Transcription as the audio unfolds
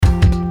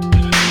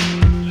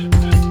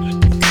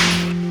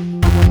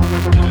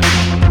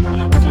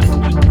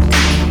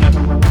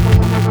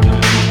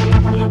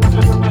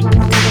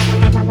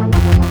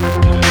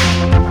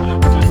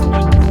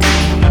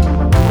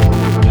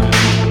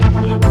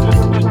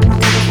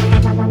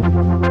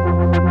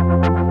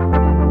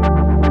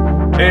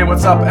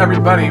what's up,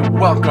 everybody?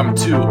 Welcome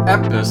to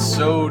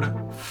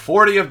episode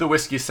 40 of the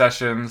Whiskey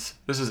Sessions.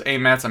 This is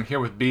A-Mats. I'm here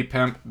with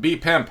B-Pimp.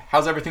 B-Pimp,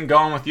 how's everything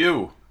going with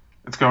you?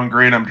 It's going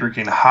great. I'm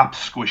drinking Hop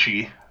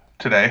Squishy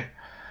today.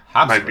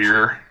 My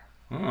beer.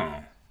 Oh.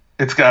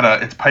 It's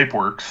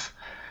Pipeworks,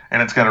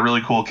 and it's got a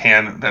really cool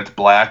can that's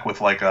black with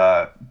like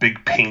a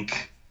big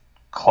pink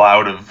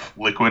cloud of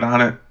liquid on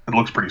it. It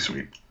looks pretty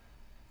sweet.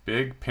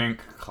 Big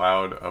pink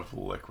cloud of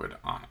liquid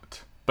on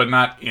it. But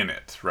not in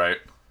it, right?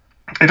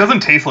 It doesn't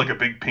taste like a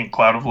big pink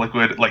cloud of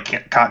liquid,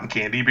 like cotton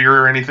candy beer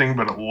or anything,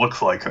 but it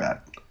looks like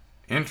that.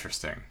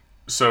 Interesting.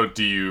 So,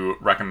 do you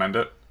recommend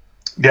it?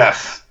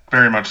 Yes,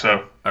 very much so.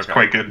 Okay. It's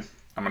quite good.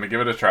 I'm going to give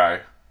it a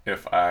try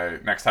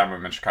next time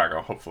I'm in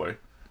Chicago, hopefully.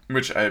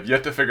 Which I have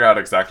yet to figure out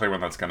exactly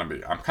when that's going to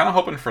be. I'm kind of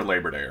hoping for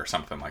Labor Day or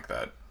something like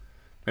that.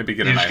 Maybe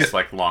get a nice,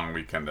 long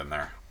weekend in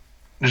there.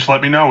 Just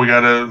let me know. We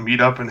got to meet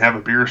up and have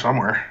a beer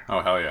somewhere. Oh,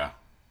 hell yeah.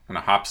 And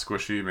a Hop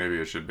Squishy, maybe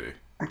it should be.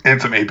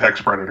 And some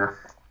Apex Predator.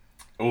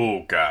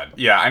 Oh, God.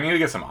 Yeah, I need to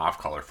get some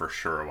off-color for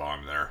sure while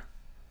I'm there.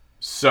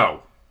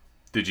 So,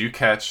 did you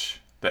catch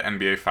the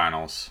NBA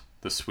Finals,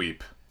 the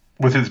sweep?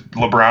 With his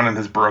LeBron in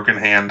his broken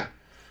hand.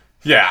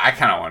 Yeah, I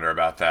kind of wonder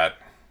about that.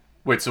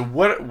 Wait, so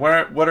what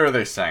are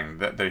they saying?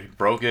 That they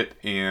broke it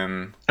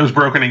in... It was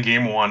broken in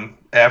game one.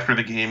 After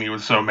the game, he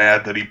was so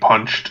mad that he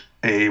punched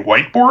a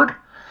whiteboard,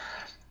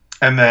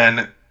 and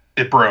then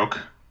it broke.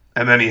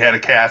 And then he had a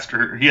cast,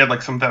 or he had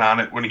like something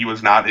on it when he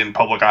was not in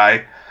public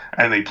eye,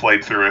 and they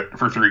played through it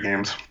for 3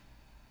 games.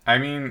 I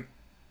mean,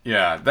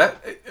 yeah,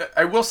 that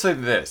I will say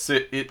this.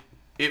 It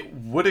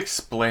would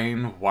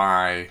explain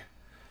why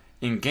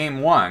in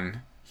game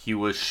one he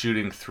was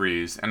shooting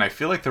threes, and I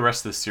feel like the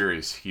rest of the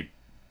series he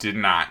did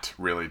not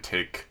really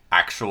take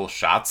actual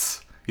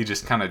shots. He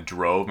just kind of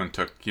drove and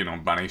took,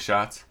 bunny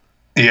shots.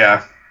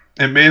 Yeah,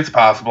 it's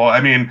possible.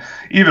 I mean,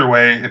 either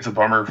way, it's a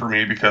bummer for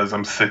me because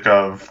I'm sick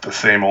of the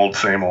same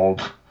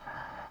old.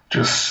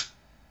 Just,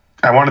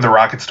 I wanted the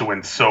Rockets to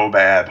win so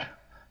bad.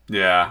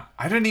 Yeah,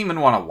 I didn't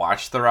even want to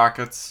watch the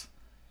Rockets,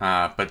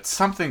 but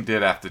something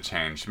did have to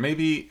change.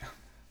 Maybe,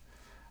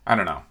 I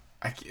don't know.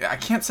 I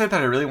can't say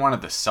that I really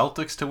wanted the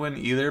Celtics to win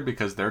either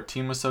because their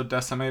team was so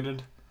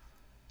decimated.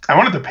 I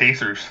wanted the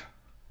Pacers.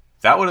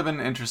 That would have been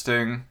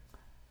interesting.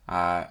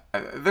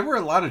 There were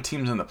a lot of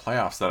teams in the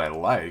playoffs that I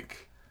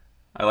like.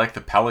 I like the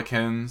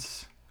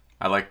Pelicans.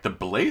 I like the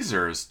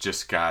Blazers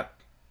just got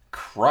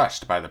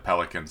crushed by the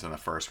Pelicans in the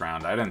first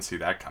round. I didn't see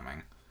that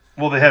coming.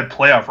 Well, they had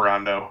playoff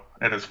Rondo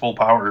at his full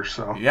power,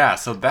 so... Yeah,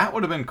 so that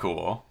would have been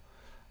cool.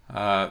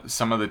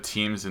 Some of the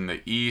teams in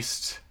the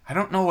East... I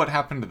don't know what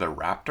happened to the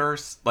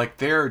Raptors. Like,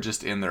 they're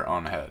just in their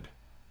own head.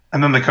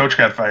 And then the coach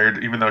got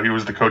fired, even though he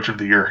was the coach of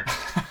the year.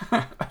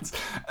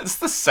 That's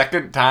the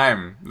second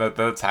time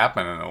that's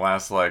happened in the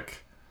last,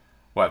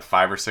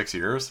 5 or 6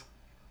 years?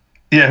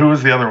 Yeah, who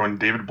was the other one?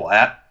 David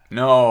Blatt?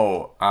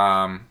 No,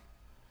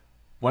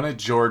 one of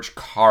George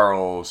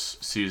Karl's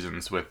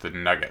seasons with the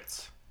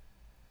Nuggets.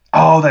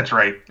 Oh, that's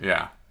right.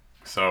 Yeah.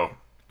 So,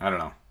 I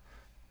don't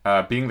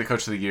know. Being the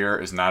coach of the year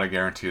is not a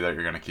guarantee that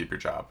you're going to keep your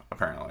job,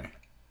 apparently.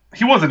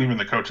 He wasn't even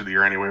the coach of the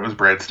year anyway. It was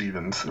Brad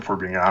Stevens, if we're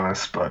being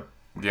honest, but...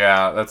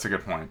 Yeah, that's a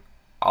good point.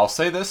 I'll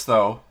say this,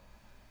 though.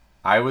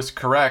 I was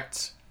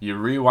correct. You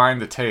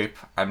rewind the tape.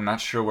 I'm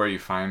not sure where you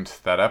find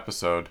that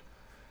episode.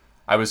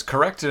 I was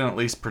correct in at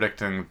least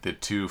predicting the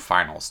 2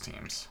 finals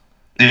teams.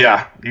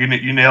 Yeah, you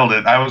nailed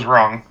it. I was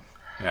wrong.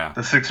 Yeah.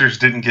 The Sixers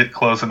didn't get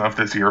close enough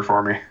this year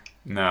for me.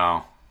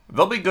 No.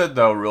 They'll be good,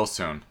 though, real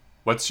soon.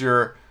 What's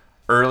your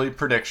early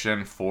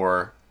prediction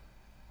for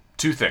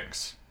 2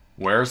 things?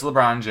 Where's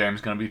LeBron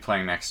James going to be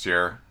playing next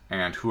year?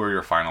 And who are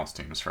your finals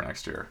teams for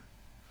next year?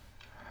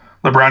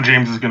 LeBron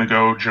James is going to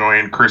go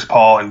join Chris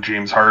Paul and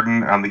James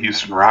Harden on the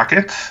Houston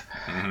Rockets.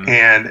 Mm-hmm.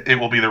 And it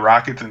will be the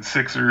Rockets and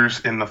Sixers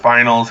in the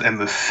finals, and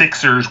the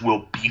Sixers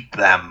will beat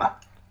them.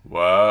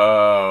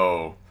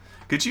 Whoa.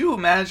 Could you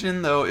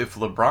imagine, though, if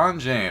LeBron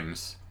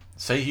James,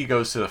 say he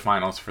goes to the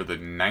finals for the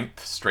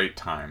 9th straight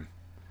time,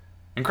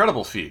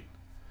 incredible feat,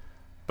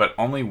 but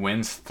only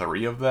wins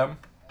 3 of them?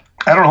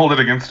 I don't hold it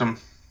against him.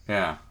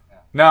 Yeah.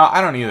 No, I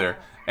don't either.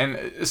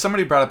 And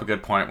somebody brought up a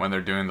good point when they're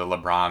doing the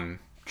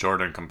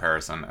LeBron-Jordan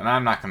comparison, and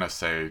I'm not going to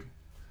say,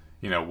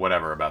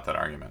 whatever about that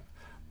argument.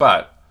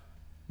 But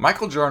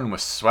Michael Jordan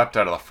was swept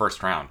out of the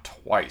first round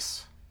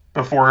twice.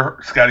 Before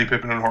Scottie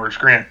Pippen and Horace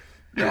Grant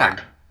joined. Yeah.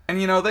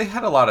 And, they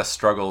had a lot of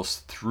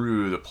struggles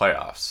through the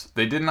playoffs.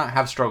 They did not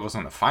have struggles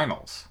in the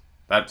finals.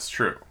 That's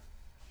true.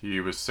 He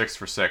was 6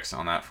 for 6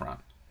 on that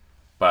front.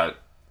 But,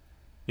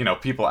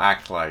 people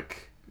act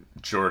like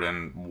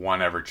Jordan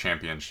won every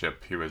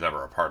championship he was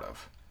ever a part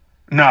of.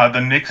 No,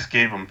 the Knicks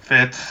gave him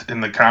fits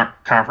in the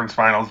conference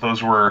finals.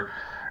 Those were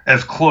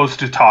as close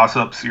to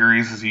toss-up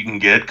series as you can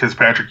get because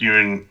Patrick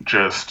Ewing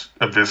just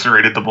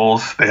eviscerated the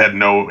Bulls. They had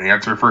no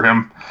answer for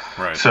him.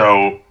 Right.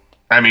 So,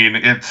 I mean,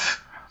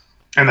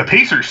 and the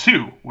Pacers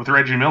too with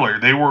Reggie Miller.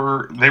 They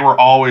were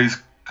always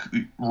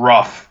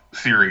rough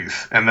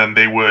series, and then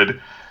they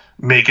would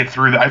make it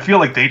through. I feel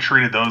like they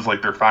treated those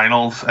like their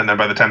finals, and then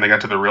by the time they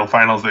got to the real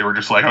finals, they were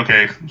just like,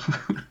 okay,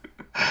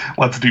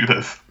 let's do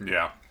this.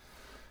 Yeah.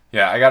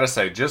 Yeah, I gotta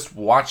say, just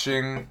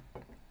watching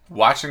the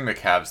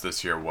Cavs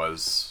this year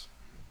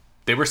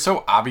they were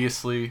so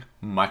obviously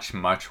much,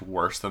 much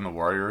worse than the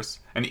Warriors.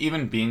 And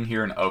even being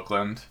here in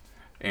Oakland,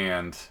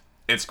 and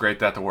it's great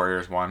that the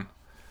Warriors won,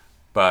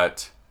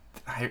 but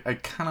I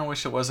kind of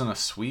wish it wasn't a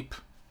sweep.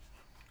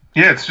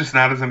 Yeah, it's just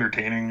not as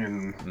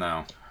entertaining.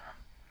 No.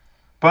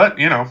 But,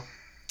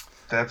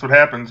 that's what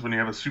happens when you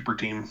have a super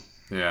team.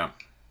 Yeah.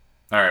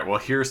 All right, well,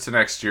 here's to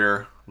next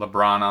year.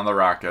 LeBron on the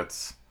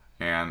Rockets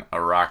and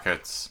a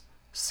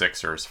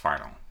Rockets-Sixers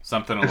final.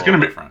 Something a little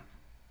different.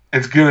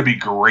 It's gonna be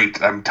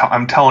great.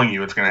 I'm telling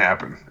you, it's gonna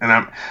happen.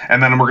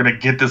 And then we're gonna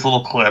get this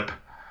little clip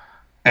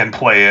and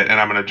play it, and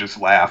I'm gonna just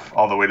laugh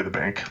all the way to the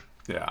bank.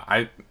 Yeah,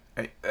 I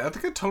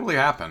think it totally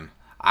happen.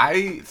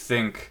 I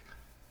think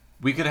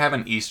we could have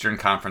an Eastern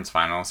Conference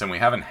Finals, and we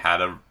haven't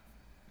had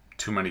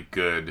too many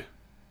good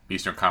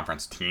Eastern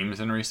Conference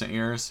teams in recent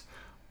years,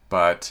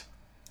 but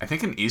I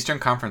think an Eastern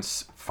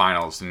Conference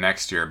Finals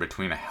next year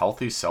between a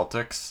healthy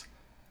Celtics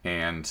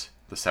and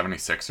the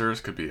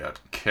 76ers could be a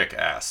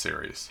kick-ass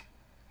series.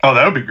 Oh,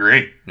 that would be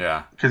great.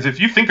 Yeah. Because if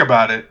you think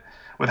about it,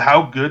 with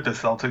how good the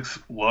Celtics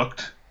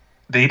looked,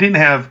 they didn't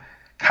have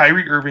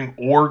Kyrie Irving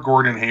or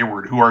Gordon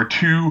Hayward, who are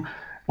two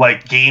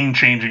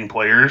game-changing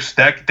players.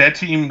 That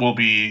team will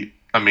be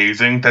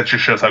amazing. That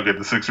just shows how good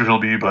the Sixers will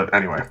be. But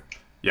anyway.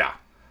 Yeah.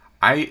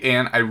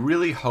 I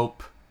really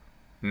hope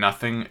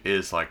nothing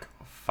is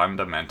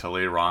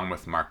fundamentally wrong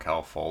with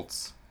Markelle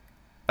Fultz.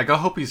 I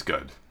hope he's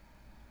good.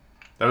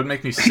 That would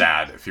make me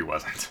sad if he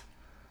wasn't.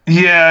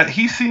 Yeah,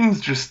 he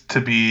seems just to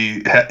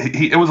be.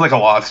 It was like a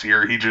lost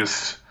year. He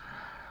just,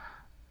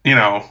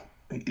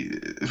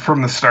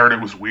 from the start it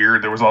was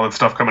weird. There was all that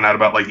stuff coming out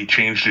about he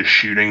changed his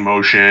shooting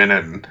motion,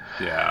 and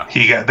yeah,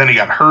 he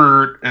got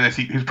hurt, and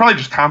he was probably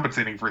just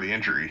compensating for the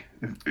injury.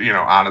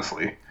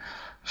 Honestly.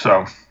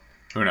 So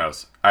who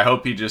knows? I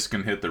hope he just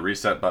can hit the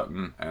reset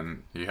button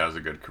and he has a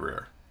good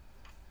career.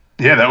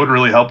 Yeah, that would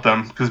really help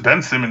them because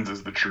Ben Simmons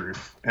is the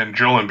truth, and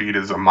Joel Embiid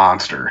is a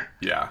monster.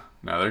 Yeah,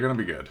 no, they're gonna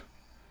be good.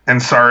 And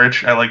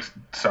Saric, I like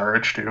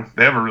Saric too.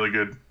 They have a really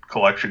good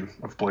collection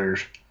of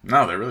players.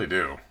 No, they really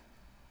do.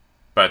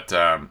 But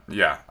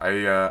yeah,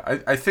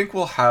 I think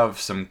we'll have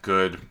some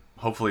good,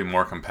 hopefully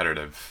more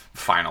competitive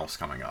finals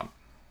coming up.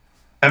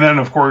 And then,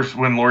 of course,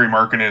 when Lauri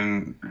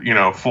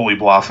Markkanen, fully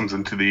blossoms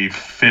into the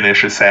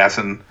Finnish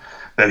assassin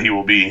that he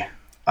will be,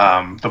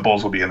 the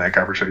Bulls will be in that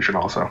conversation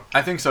also.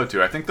 I think so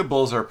too. I think the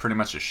Bulls are pretty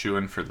much a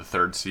shoo-in for the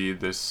 3rd seed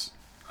this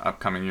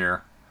upcoming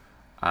year.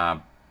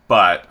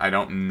 But I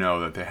don't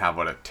know that they have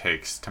what it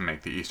takes to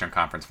make the Eastern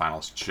Conference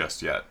Finals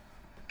just yet.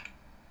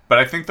 But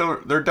I think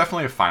they're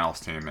definitely a finals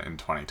team in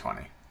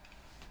 2020.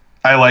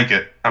 I like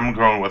it. I'm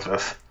going with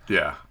this.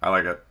 Yeah, I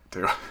like it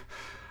too.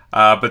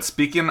 But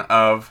speaking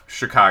of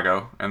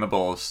Chicago and the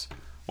Bulls,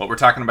 what we're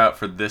talking about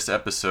for this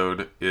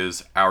episode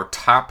is our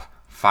top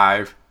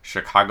 5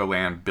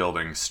 Chicagoland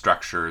buildings,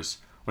 structures,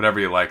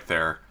 whatever you like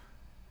there.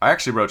 I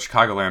actually wrote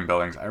Chicagoland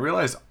buildings. I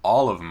realized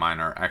all of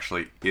mine are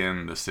actually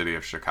in the city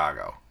of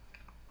Chicago.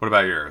 What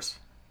about yours?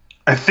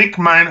 I think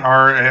mine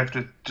are. I have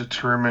to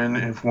determine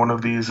if one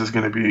of these is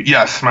going to be.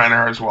 Yes, mine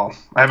are as well.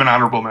 I have an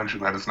honorable mention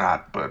that is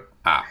not, but.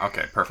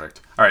 Okay,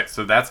 perfect. All right,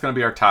 so that's going to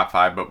be our top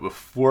 5. But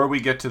before we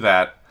get to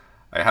that,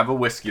 I have a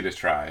whiskey to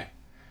try.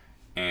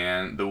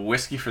 And the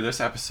whiskey for this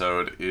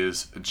episode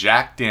is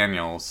Jack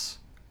Daniel's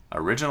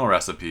original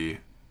recipe,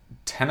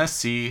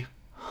 Tennessee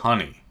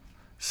Honey.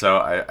 So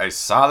I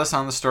saw this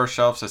on the store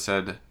shelves. I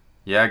said,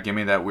 yeah, give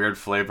me that weird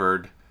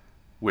flavored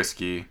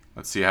whiskey.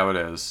 Let's see how it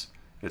is.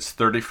 It's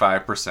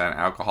 35%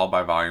 alcohol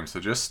by volume,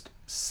 so just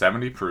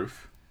 70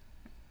 proof.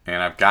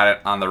 And I've got it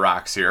on the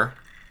rocks here.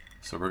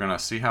 So we're going to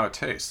see how it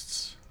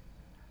tastes.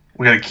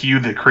 We got to cue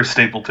the Chris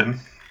Stapleton.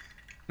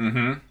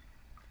 Mm-hmm.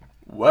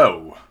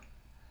 Whoa.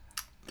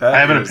 I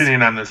have an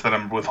opinion on this that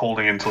I'm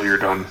withholding until you're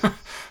done.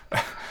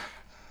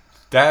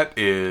 That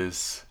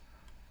is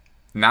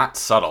not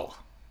subtle.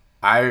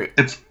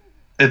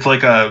 It's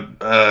like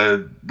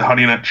a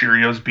Honey Nut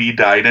Cheerios bee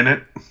died in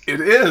it. It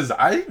is.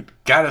 I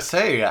gotta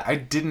say, I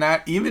did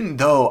not, even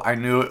though I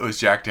knew it was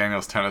Jack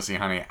Daniel's Tennessee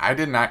Honey, I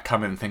did not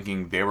come in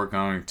thinking they were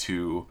going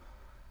to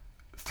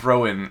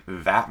throw in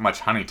that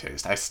much honey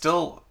taste. I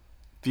still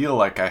feel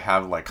like I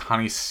have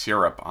honey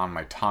syrup on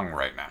my tongue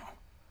right now.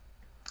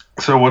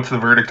 So what's the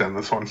verdict on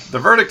this one? The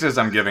verdict is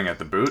I'm giving it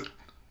the boot.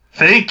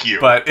 Thank you.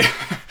 But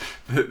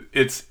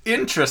it's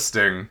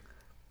interesting,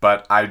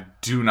 but I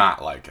do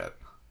not like it.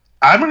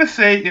 I'm gonna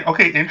say,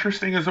 okay,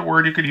 interesting is a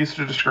word you could use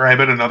to describe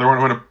it. Another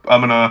one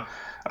I'm gonna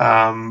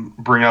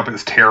bring up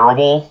is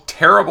terrible.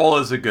 Terrible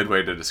is a good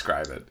way to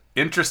describe it.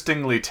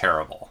 Interestingly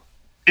terrible.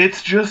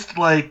 It's just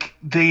like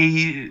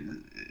they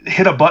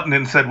hit a button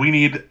and said we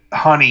need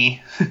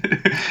honey,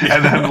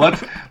 and then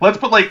let's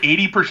put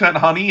 80%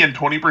 honey and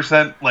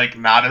 20%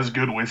 not as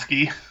good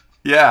whiskey.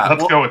 Yeah,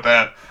 let's go with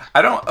that.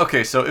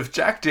 Okay, so if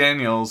Jack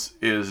Daniel's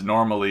is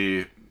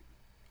normally,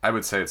 I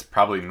would say it's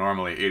probably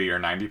normally 80 or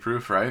 90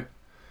 proof, right?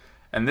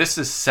 And this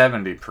is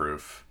 70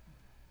 proof.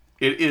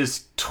 It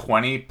is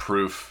 20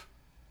 proof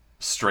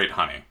straight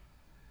honey.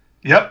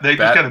 Yep, they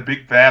just got a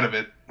big vat of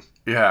it.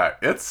 Yeah,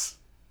 it's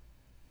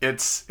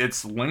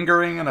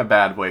lingering in a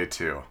bad way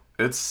too.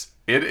 It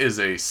is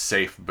a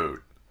safe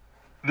boot.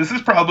 This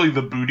is probably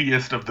the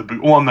bootiest of the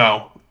boot. Well,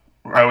 no,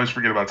 I always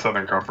forget about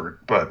Southern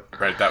Comfort, but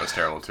Right, that was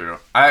terrible too.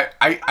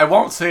 I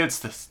won't say it's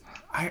this.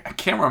 I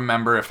can't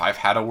remember if I've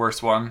had a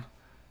worse one.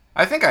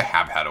 I think I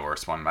have had a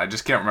worse one. I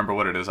just can't remember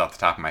what it is off the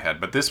top of my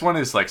head. But this one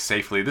is like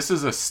safely. This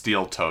is a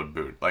steel-toed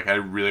boot. Like I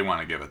really want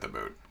to give it the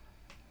boot.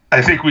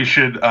 I think we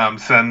should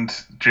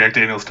send Jack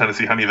Daniel's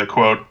Tennessee Honey the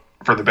quote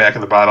for the back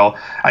of the bottle.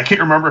 I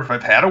can't remember if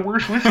I've had a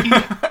worse whiskey.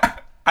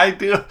 I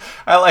do.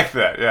 I like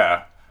that.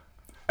 Yeah.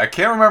 I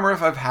can't remember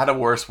if I've had a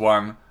worse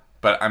one,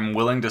 but I'm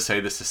willing to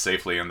say this is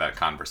safely in that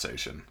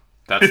conversation.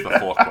 That's the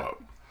full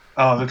quote.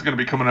 Oh, that's going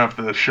to be coming off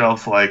the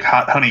shelves like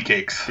hot honey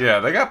cakes. Yeah,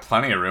 they got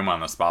plenty of room on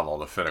this bottle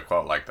to fit a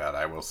quote like that,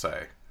 I will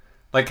say.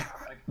 Like,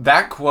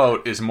 that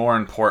quote is more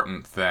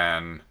important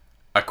than,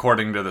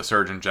 according to the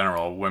Surgeon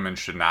General, women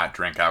should not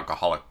drink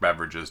alcoholic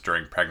beverages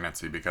during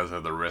pregnancy because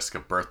of the risk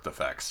of birth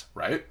defects,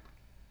 right?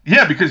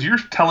 Yeah, because you're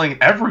telling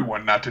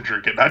everyone not to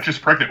drink it, not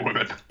just pregnant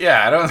women.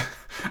 Yeah,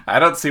 I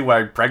don't see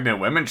why pregnant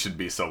women should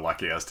be so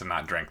lucky as to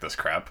not drink this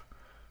crap.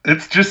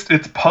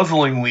 It's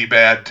puzzlingly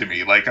bad to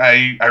me. Like,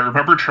 I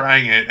remember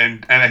trying it,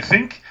 and I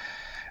think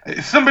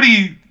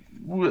somebody,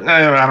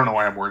 I don't know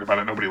why I'm worried about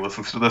it, nobody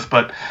listens to this,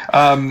 but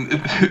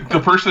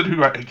the person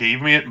who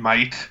gave me it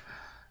might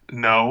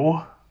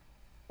know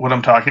what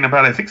I'm talking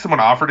about. I think someone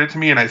offered it to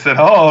me, and I said,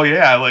 "Oh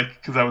yeah," like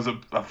because I was I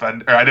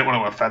didn't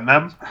want to offend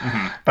them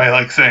by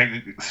like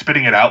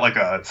spitting it out like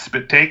a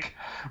spit take.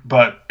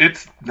 But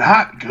it's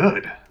not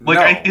good.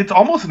 Like No. it's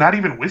almost not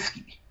even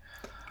whiskey.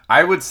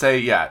 I would say,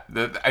 yeah,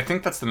 I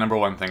think that's the number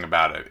one thing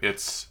about it.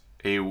 It's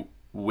a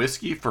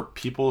whiskey for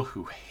people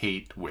who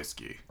hate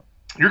whiskey.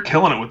 You're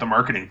killing it with the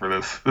marketing for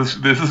this.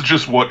 This is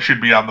just what should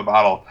be on the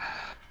bottle.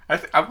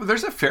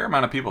 There's a fair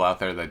amount of people out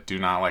there that do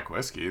not like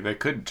whiskey. They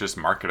could just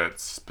market it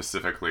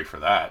specifically for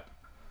that.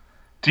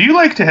 Do you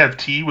like to have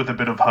tea with a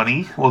bit of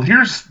honey? Well,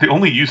 here's the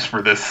only use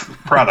for this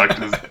product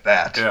is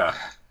that. Yeah.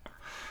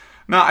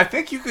 No, I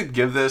think you could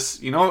give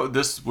this, what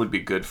this would be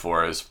good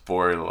for is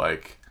for,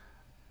 like,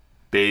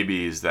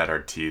 babies that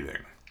are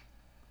teething.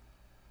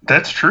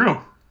 That's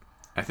true.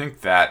 I think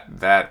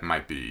that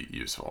might be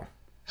useful.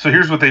 So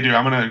here's what they do.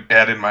 I'm going to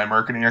add in my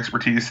marketing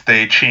expertise.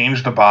 They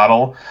change the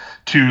bottle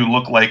to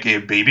look like a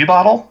baby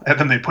bottle, and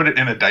then they put it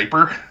in a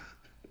diaper,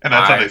 and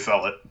that's how they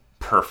sell it.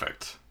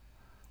 Perfect.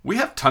 We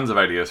have tons of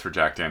ideas for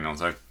Jack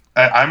Daniels.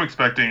 I'm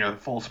expecting a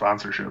full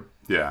sponsorship.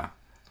 Yeah.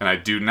 And I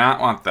do not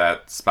want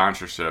that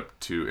sponsorship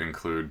to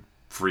include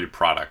free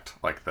product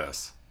like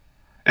this.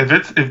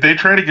 If they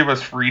try to give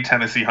us free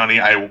Tennessee Honey,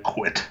 I will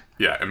quit.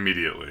 Yeah,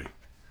 immediately.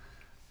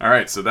 All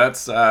right, so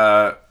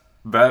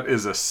that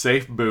is a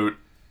safe boot.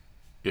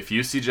 If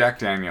you see Jack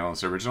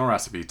Daniel's original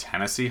recipe,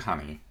 Tennessee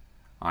Honey,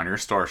 on your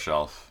store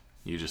shelf,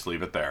 you just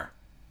leave it there.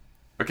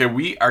 Okay,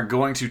 we are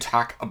going to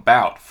talk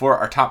about, for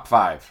our top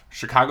 5,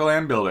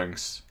 Chicagoland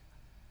buildings.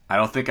 I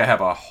don't think I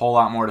have a whole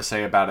lot more to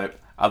say about it,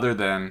 other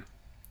than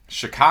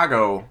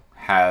Chicago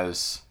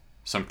has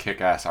some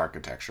kick-ass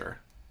architecture.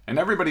 And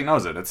everybody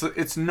knows it.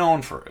 It's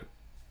known for it.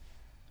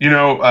 You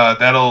know,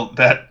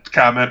 that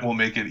comment will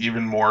make it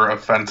even more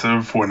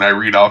offensive when I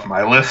read off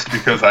my list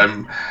because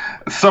I'm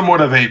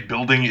somewhat of a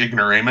building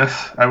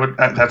ignoramus.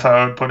 That's how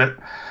I would put it.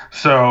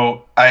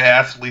 So I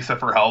asked Lisa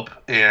for help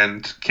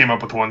and came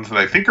up with ones that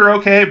I think are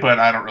okay, but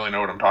I don't really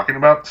know what I'm talking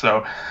about.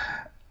 So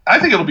I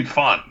think it'll be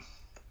fun.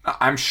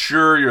 I'm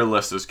sure your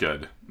list is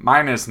good.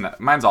 Mine's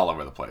all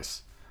over the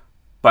place.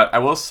 But I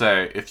will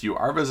say, if you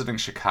are visiting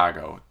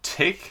Chicago,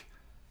 take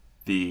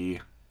the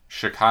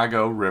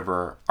Chicago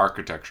River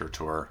Architecture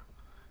Tour.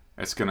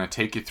 It's going to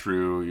take you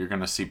through, you're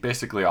going to see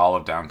basically all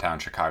of downtown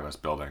Chicago's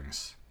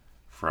buildings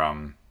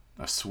from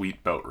a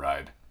sweet boat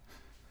ride.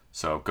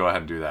 So go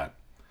ahead and do that.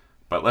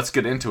 But let's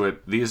get into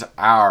it. These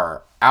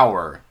are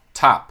our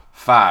top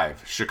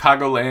 5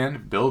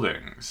 Chicagoland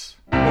buildings.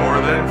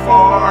 More than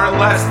 4,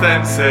 less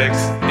than 6.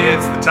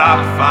 It's the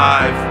top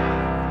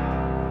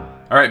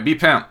 5. All right,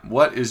 B-Pimp,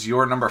 what is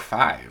your number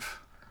 5?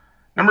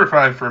 Number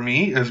 5 for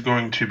me is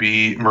going to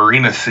be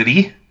Marina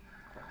City.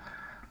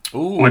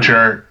 Ooh. Which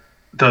are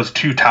those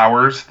 2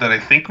 towers that I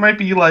think might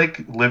be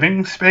like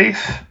living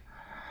space.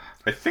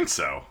 I think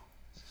so.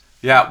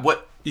 Yeah,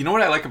 what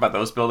I like about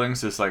those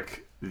buildings is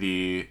like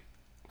the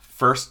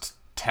first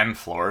 10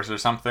 floors or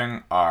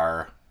something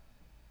are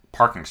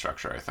parking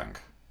structure, I think.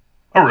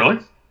 Oh, really?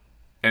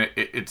 And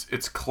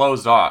it's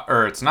closed off,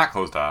 or it's not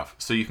closed off,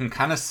 so you can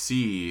kind of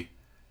see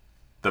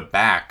the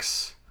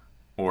backs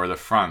or the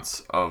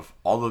fronts of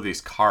all of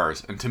these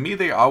cars, and to me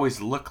they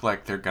always look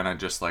like they're gonna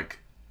just like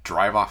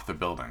drive off the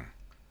building.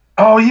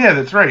 Oh, yeah,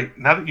 that's right.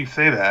 Now that you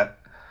say that,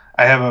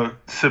 I have a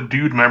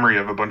subdued memory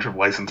of a bunch of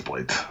license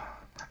plates.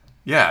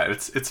 Yeah,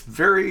 it's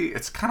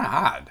kind of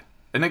odd.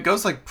 And it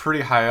goes like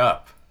pretty high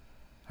up.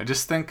 I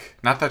just think,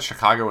 not that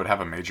Chicago would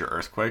have a major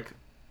earthquake,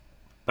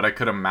 but I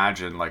could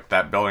imagine like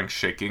that building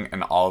shaking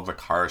and all of the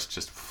cars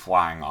just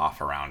flying off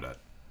around it.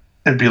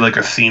 It'd be like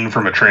a scene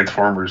from a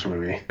Transformers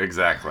movie.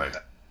 Exactly.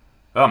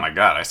 Oh my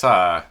god, I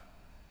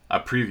a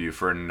preview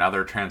for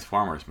another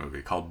Transformers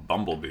movie called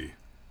Bumblebee.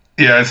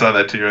 Yeah, I saw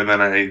that too, and then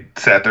I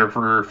sat there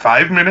for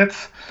 5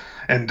 minutes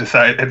and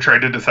tried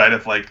to decide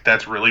if like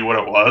that's really what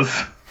it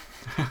was.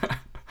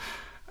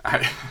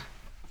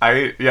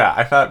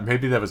 I thought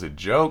maybe that was a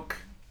joke.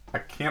 I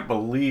can't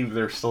believe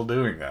they're still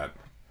doing that.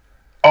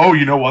 Oh,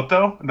 you know what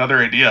though? Another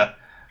idea.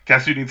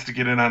 Guess who needs to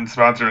get in on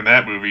sponsoring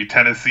that movie?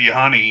 Tennessee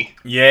Honey.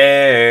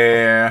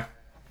 Yeah.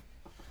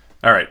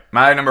 All right,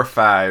 my number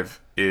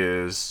 5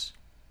 is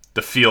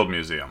the Field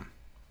Museum.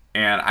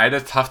 And I had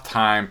a tough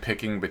time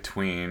picking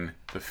between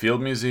the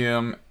Field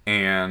Museum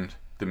and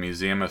the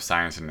Museum of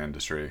Science and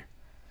Industry.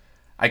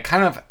 I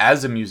kind of,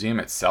 as a museum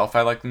itself,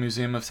 I like the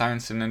Museum of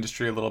Science and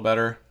Industry a little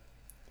better.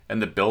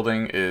 And the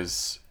building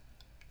is,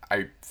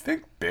 I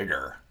think,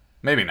 bigger.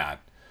 Maybe not.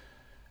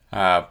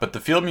 But the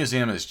Field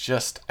Museum is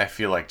just, I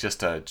feel like,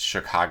 just a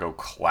Chicago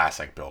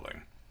classic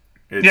building.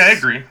 Yeah, I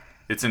agree.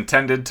 It's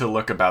intended to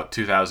look about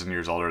 2,000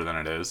 years older than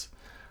it is.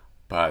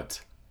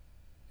 But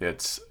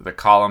the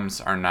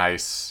columns are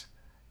nice.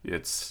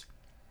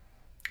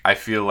 I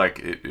feel like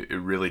it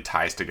really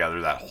ties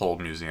together that whole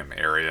museum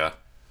area.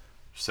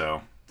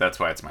 So that's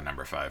why it's my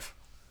number 5.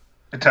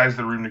 It ties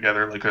the room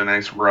together like a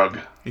nice rug.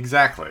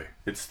 Exactly.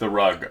 It's the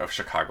rug of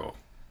Chicago.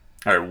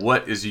 All right,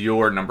 what is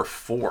your number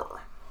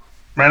 4?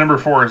 My number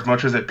 4, as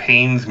much as it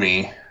pains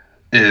me,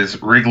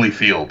 is Wrigley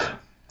Field.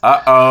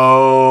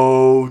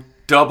 Uh-oh.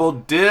 Double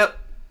dip.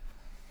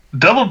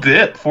 Double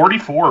dip,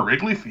 44,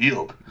 Wrigley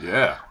Field.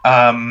 Yeah.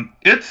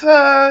 It's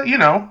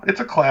it's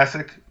a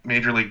classic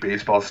Major League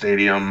Baseball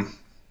stadium.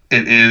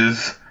 It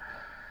is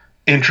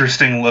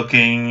interesting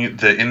looking.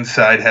 The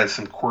inside has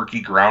some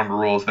quirky ground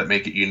rules that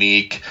make it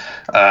unique.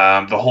 They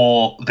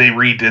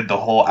redid the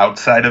whole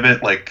outside of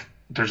it. Like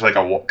there's like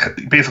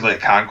basically a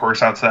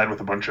concourse outside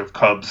with a bunch of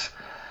Cubs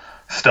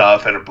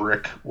stuff and a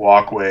brick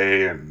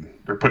walkway, and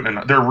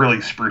they're really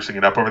sprucing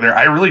it up over there.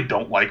 I really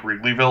don't like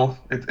Wrigleyville.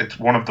 It's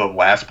one of the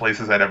last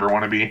places I'd ever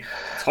want to be.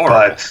 It's horrible.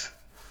 But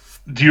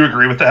do you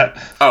agree with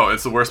that? Oh,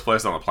 it's the worst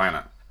place on the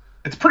planet.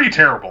 It's pretty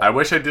terrible. I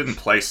wish I didn't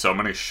play so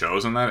many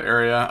shows in that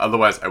area.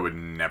 Otherwise, I would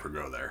never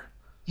go there.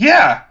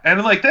 Yeah,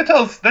 and like that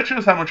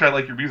shows how much I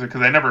like your music,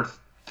 because I never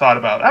thought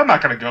about, I'm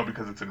not going to go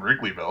because it's in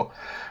Wrigleyville.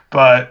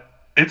 But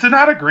it's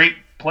not a great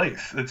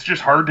place. It's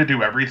just hard to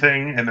do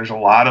everything, and there's a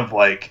lot of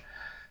like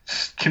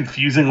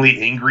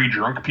confusingly angry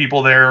drunk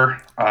people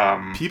there.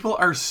 People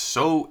are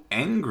so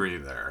angry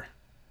there.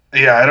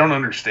 Yeah, I don't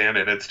understand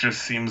it. It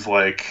seems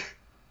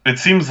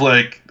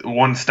like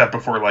one step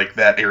before like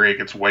that area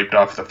gets wiped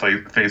off the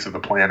face of the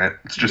planet.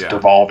 It's just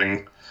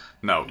devolving.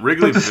 No,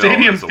 Wrigleyville. But the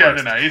stadium's kind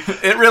of nice.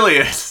 It really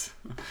is.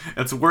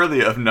 It's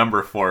worthy of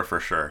number 4 for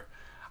sure.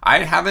 I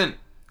haven't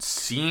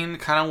seen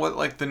kind of what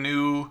like the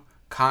new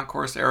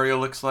concourse area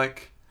looks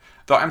like,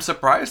 though. I'm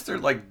surprised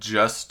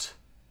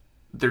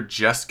they're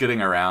just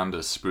getting around to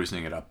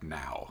sprucing it up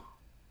now.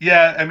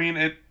 Yeah, I mean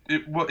it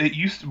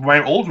used to,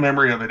 my old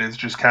memory of it is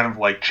just kind of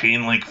like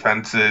chain link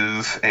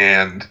fences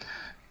and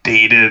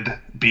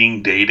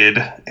being dated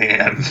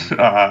and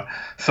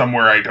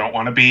somewhere I don't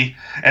want to be.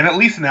 And at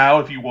least now,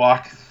 if you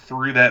walk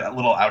through that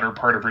little outer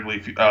part of Wrigley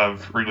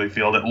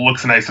Field, it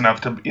looks nice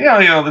enough to,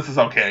 this is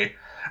okay.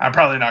 I'm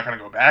probably not going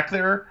to go back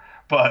there,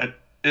 but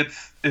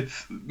it's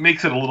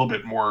makes it a little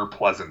bit more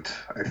pleasant,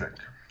 I think.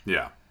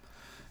 Yeah.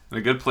 And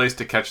a good place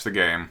to catch the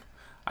game.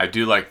 I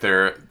do like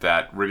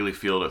that Wrigley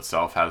Field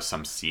itself has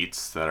some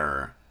seats that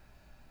are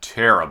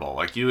terrible.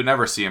 Like, you would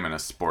never see them in a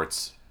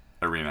sports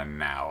arena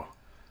now.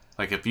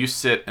 Like, if you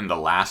sit in the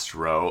last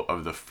row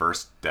of the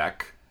first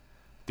deck,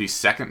 the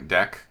second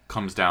deck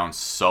comes down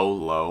so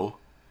low,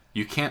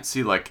 you can't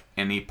see, like,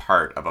 any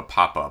part of a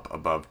pop-up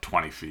above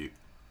 20 feet.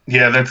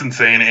 Yeah, that's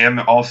insane. And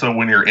also,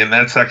 when you're in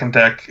that second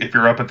deck, if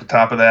you're up at the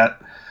top of that,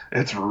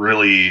 it's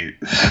really,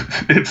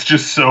 it's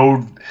just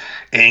so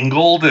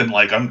angled and,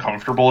 like,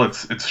 uncomfortable.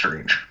 It's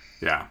strange.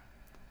 Yeah.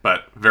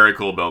 But very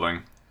cool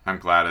building. I'm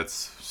glad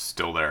it's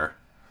still there.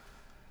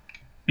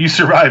 You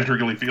survived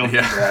Wrigley Field.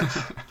 Yeah. Congrats.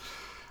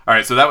 All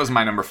right, so that was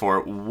my number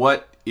 4.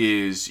 What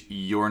is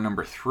your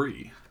number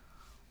 3?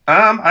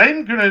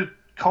 I'm going to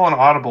call an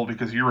audible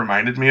because you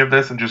reminded me of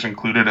this and just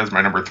included as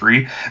my number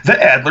 3,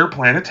 the Adler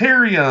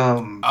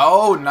Planetarium.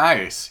 Oh,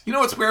 nice. You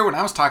know what's weird? When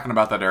I was talking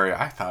about that area,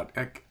 I thought,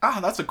 like,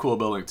 that's a cool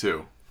building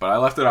too. But I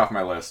left it off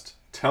my list.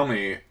 Tell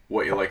me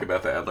what you like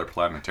about the Adler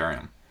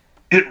Planetarium.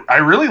 I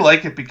really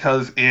like it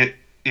because it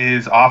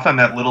is off on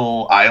that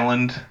little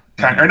island,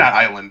 or not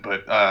island,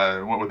 but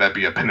what would that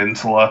be? A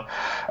peninsula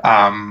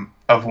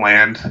of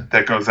land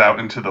that goes out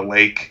into the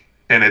lake,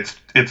 and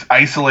it's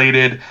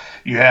isolated.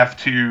 You have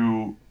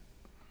to.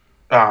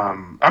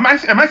 Am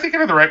I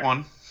thinking of the right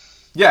one?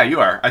 Yeah, you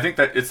are. I think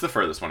that it's the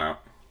furthest one out.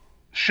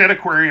 Shed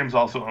Aquarium's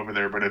also over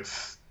there, but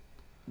it's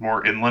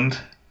more inland.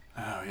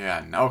 Oh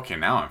yeah. Okay,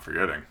 now I'm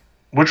forgetting.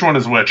 Which one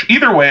is which?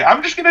 Either way,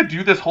 I'm just gonna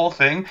do this whole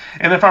thing,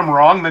 and if I'm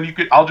wrong, then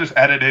I'll just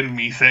edit in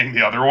me saying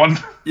the other one.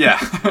 Yeah.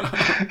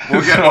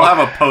 We'll have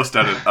a post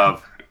edit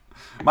of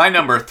my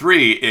number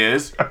 3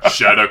 is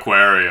Shed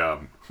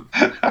Aquarium.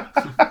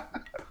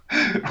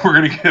 We're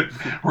gonna get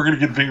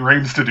Ving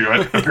Rhames to do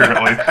it,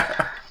 apparently.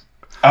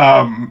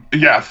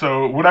 Yeah,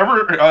 so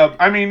whatever.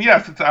 I mean,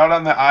 yes, it's out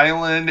on the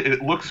island.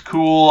 It looks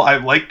cool. I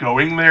like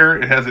going there.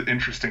 It has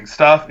interesting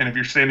stuff, and if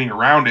you're standing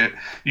around it,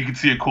 you can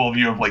see a cool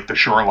view of like the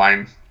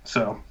shoreline.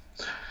 So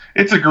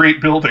it's a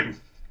great building.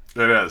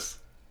 It is.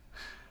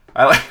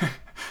 I like.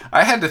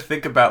 I had to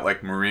think about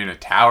like Marina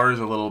Towers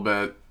a little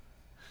bit.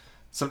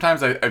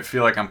 Sometimes I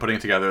feel like I'm putting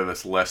together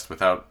this list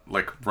without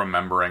like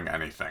remembering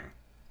anything.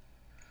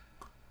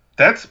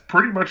 That's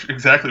pretty much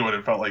exactly what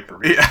it felt like for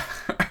me. Yeah.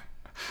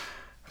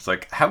 It's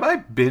like, have I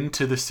been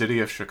to the city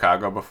of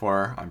Chicago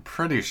before? I'm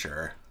pretty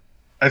sure.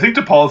 I think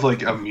DePaul is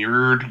like a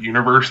mirrored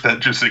universe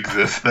that just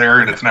exists there,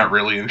 and it's not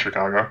really in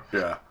Chicago.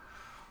 Yeah.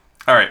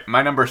 All right,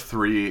 my number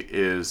 3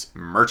 is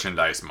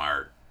Merchandise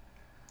Mart.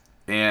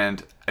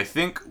 And I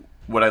think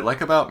what I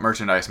like about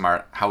Merchandise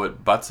Mart, how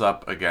it butts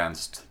up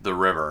against the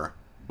river,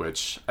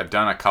 which I've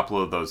done a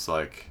couple of those,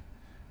 like,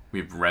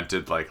 we've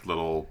rented, like,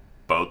 little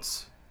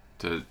boats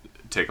to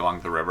take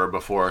along the river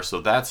before.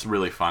 So that's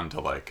really fun to,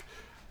 like,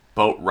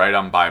 boat right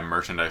on by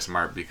Merchandise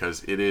Mart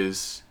because it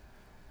is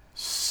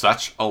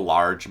such a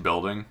large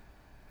building.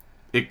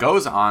 It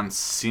goes on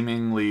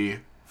seemingly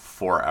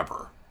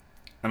forever.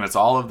 And it's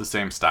all of the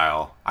same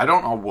style. I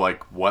don't know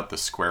like what the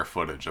square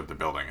footage of the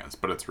building is,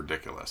 but it's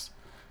ridiculous.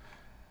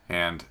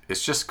 And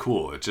it's just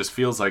cool. It just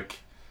feels like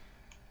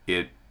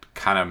it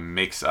kind of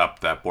makes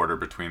up that border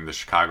between the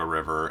Chicago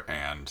River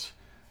and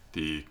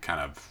the kind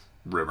of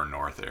River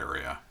North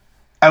area.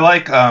 I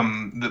like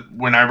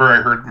whenever I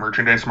heard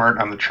Merchandise Mart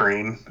on the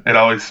train, it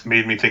always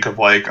made me think of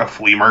like a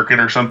flea market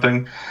or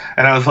something.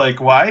 And I was like,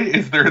 why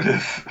is there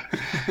this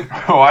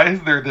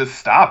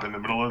stop in the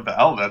middle of the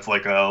L that's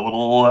like a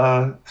little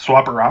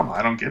swaparama?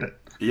 I don't get it.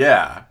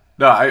 Yeah.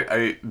 No,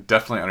 I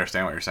definitely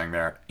understand what you're saying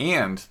there.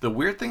 And the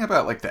weird thing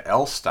about like the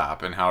L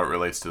stop and how it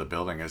relates to the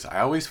building is I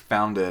always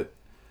found it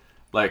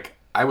like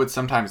I would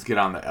sometimes get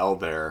on the L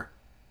there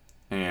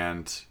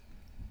and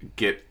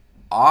get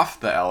off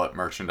the L at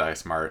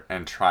Merchandise Mart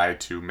and try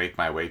to make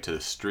my way to the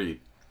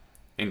street.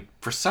 And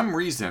for some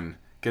reason,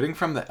 getting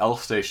from the L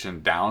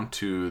station down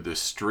to the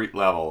street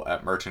level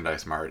at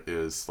Merchandise Mart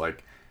is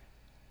like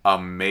a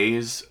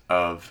maze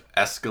of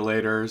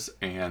escalators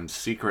and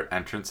secret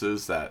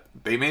entrances that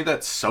they made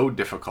that so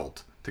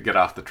difficult to get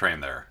off the train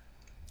there.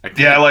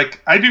 Yeah,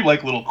 I do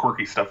like little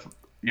quirky stuff,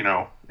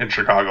 in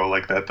Chicago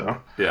like that though.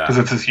 Yeah. Because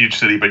it's this huge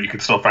city, but you can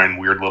still find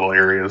weird little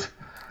areas.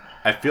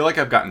 I feel like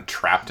I've gotten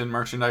trapped in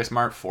Merchandise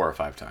Mart 4 or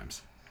 5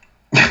 times.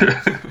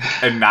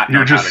 And not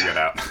know how to get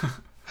out.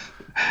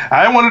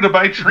 I wanted to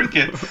buy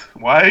trinkets.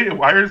 Why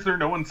is there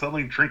no one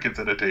selling trinkets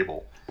at a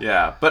table?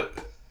 Yeah, but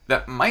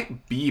that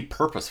might be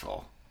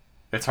purposeful.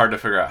 It's hard to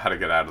figure out how to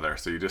get out of there,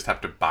 so you just have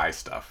to buy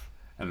stuff.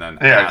 And then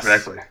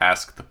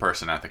ask the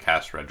person at the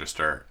cash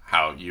register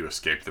how you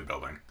escaped the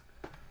building.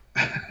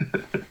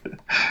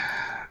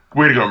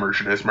 Way to go,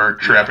 Merchandise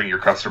Mart, trapping your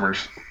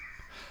customers.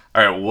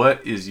 All right,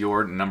 what is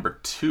your number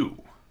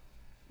 2?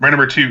 My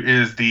number 2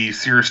 is the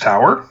Sears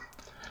Tower.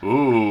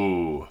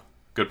 Ooh,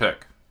 good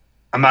pick.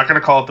 I'm not going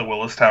to call it the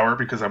Willis Tower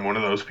because I'm one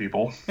of those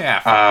people.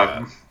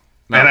 Yeah.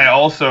 No. And I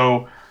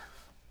also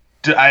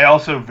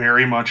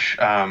very much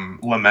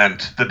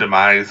lament the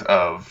demise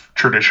of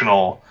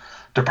traditional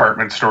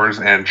department stores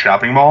and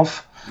shopping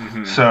malls.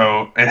 Mm-hmm.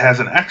 So it has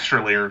an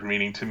extra layer of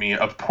meaning to me,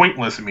 of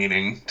pointless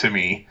meaning to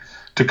me,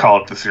 to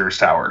call it the Sears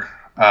Tower.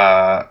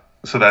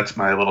 So that's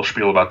my little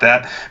spiel about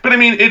that. But I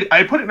mean,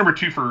 I put it number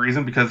 2 for a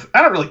reason because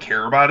I don't really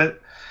care about it.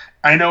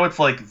 I know it's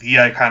like the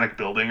iconic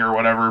building or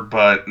whatever,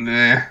 but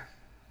it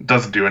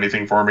doesn't do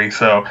anything for me.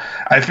 So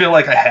I feel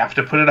like I have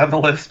to put it on the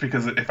list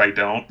because if I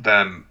don't,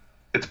 then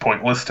it's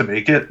pointless to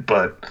make it.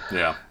 But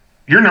yeah,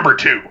 you're number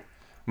 2.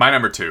 My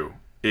number 2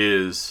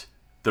 is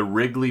the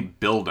Wrigley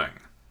Building.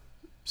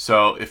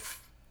 So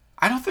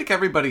I don't think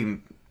everybody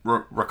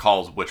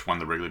recalls which one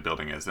the Wrigley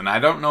Building is, and I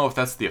don't know if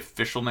that's the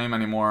official name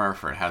anymore or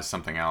if it has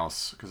something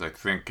else because I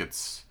think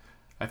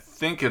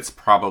it's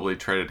probably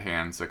traded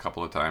hands a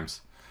couple of times,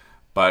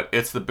 but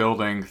it's the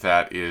building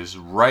that is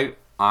right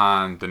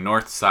on the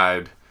north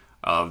side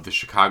of the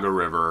Chicago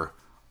River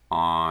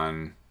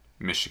on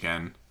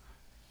Michigan,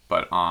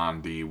 but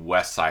on the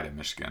west side of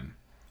Michigan.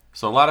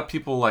 So a lot of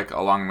people like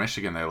along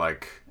Michigan, they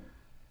like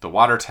the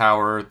water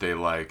tower, they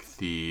like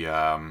the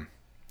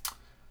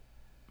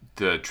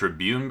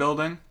Tribune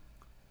building,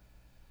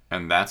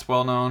 and that's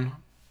well known,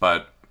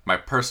 but my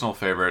personal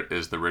favorite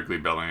is the Wrigley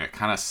Building. It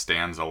kind of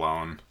stands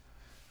alone,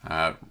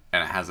 and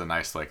it has a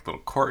nice like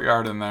little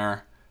courtyard in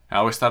there. I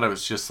always thought it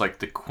was just like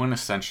the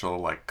quintessential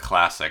like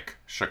classic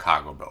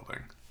Chicago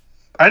building.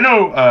 I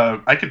know,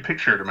 I could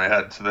picture it in my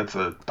head, so that's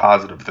a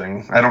positive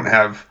thing.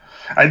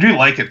 I do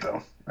like it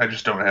though. I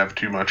just don't have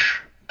too much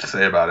to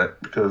say about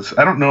it because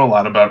I don't know a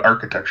lot about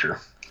architecture.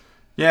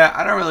 Yeah,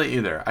 I don't really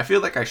either. I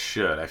feel like I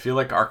should. I feel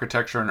like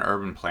architecture and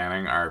urban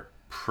planning are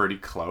pretty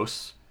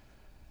close,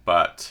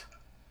 but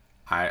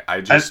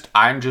I'm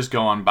just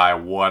going by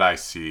what I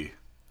see.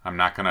 I'm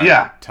not going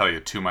to tell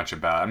you too much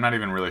about it. I'm not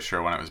even really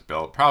sure when it was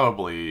built.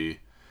 Probably,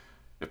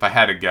 if I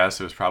had to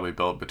guess, it was probably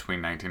built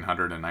between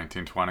 1900 and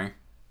 1920.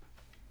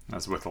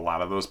 As with a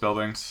lot of those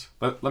buildings.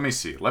 Let me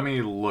see. Let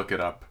me look it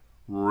up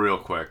real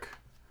quick.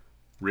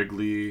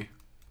 Wrigley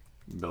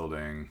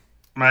Building.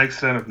 My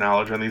extent of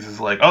knowledge on these is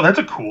like, oh, that's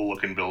a cool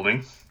looking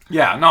building.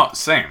 Yeah, no,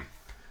 same.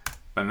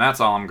 And that's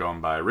all I'm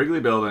going by. Wrigley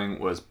Building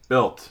was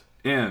built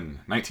in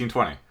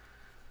 1920.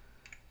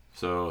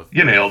 So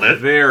You nailed it.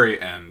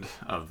 Very end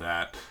of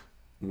that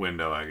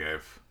window I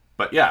gave.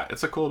 But yeah,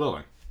 it's a cool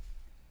building.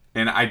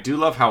 And I do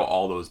love how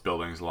all those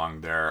buildings along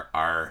there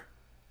are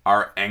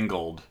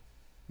angled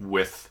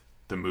with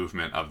the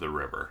movement of the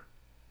river,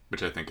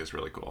 which I think is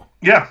really cool.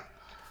 Yeah,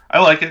 I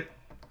like it.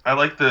 I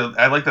like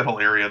that whole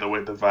area, the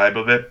vibe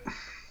of it.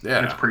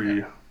 Yeah, it's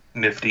pretty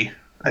nifty,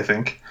 I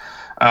think.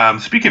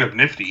 Speaking of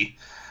nifty,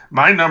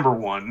 my number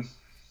one,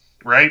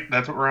 right?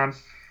 That's what we're on.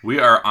 We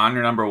are on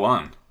your number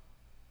one.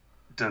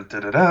 Dun, da,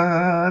 da,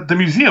 da, the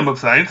Museum of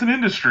Science and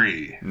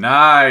Industry.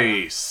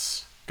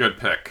 Nice, good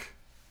pick.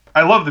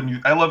 I love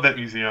that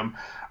museum.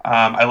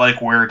 I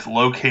like where it's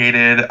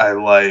located. I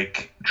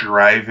like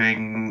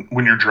driving.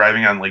 When you're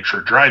driving on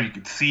Lakeshore Drive, you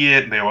can see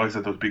it, and they always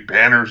have those big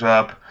banners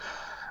up.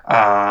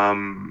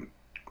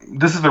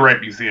 This is the right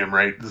museum,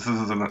 right? This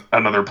is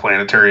another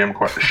planetarium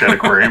shed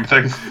aquarium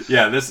thing.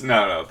 Yeah,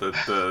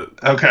 the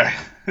okay.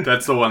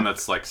 That's the one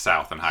that's like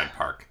south in Hyde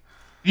Park.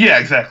 Yeah,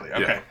 exactly.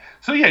 Okay. Yeah.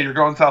 So yeah, you're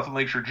going south on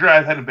Lakeshore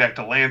Drive, heading back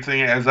to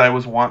Lansing, as I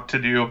was wont to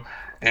do,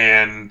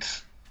 and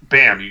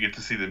bam, you get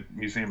to see the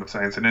Museum of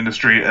Science and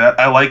Industry.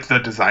 I like the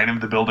design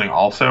of the building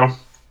also,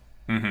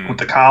 with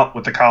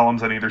the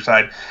columns on either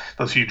side,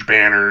 those huge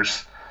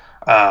banners.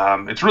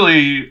 It's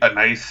really a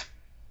nice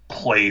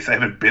place. I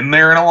haven't been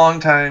there in a long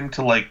time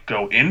to like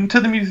go into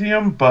the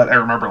museum, but I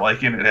remember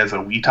liking it as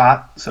a wee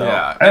tot. So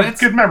yeah, I have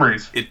good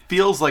memories. It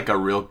feels like a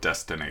real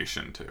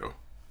destination too.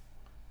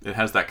 It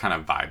has that kind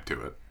of vibe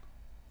to it.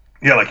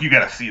 Yeah, like you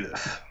got to see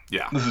this.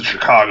 Yeah, this is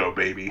Chicago,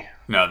 baby.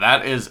 No,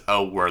 that is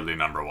a worthy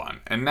number one.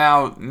 And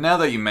now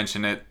that you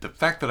mention it, the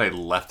fact that I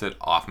left it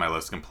off my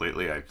list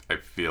completely, I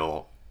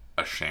feel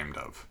ashamed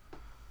of.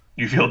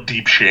 You feel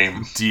deep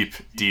shame.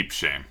 Deep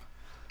shame.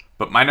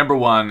 But my number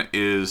one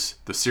is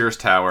the Sears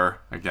Tower.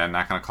 Again,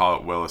 not going to call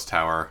it Willis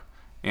Tower.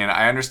 And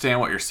I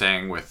understand what you're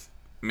saying with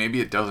maybe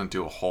it doesn't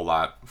do a whole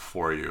lot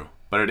for you.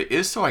 But it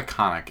is so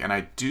iconic. And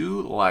I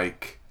do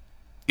like...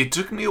 It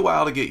took me a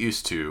while to get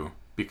used to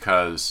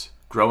because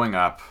growing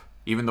up,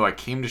 even though I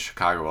came to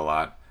Chicago a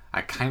lot,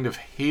 I kind of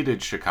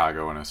hated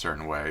Chicago in a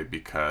certain way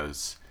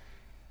because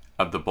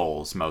of the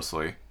Bulls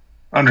mostly.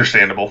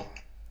 Understandable.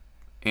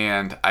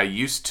 And I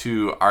used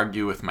to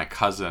argue with my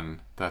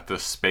cousin that the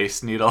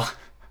Space Needle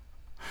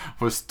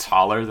was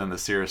taller than the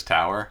Sears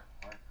Tower.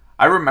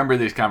 I remember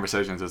these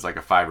conversations as like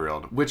a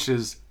 5-year-old, which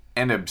is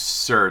an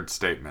absurd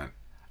statement.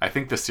 I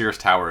think the Sears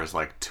Tower is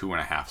like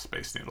 2.5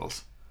 Space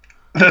Needles.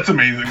 That's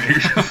amazing. You're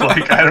just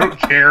like, I don't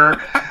care.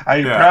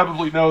 I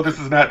probably know this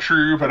is not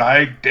true, but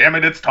damn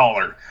it, it's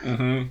taller.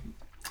 Mm-hmm.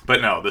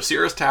 But no, the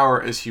Sears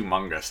Tower is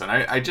humongous. And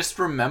I just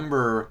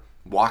remember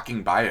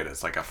walking by it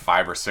as like a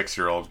 5 or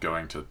 6-year-old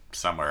going to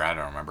somewhere. I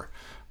don't remember.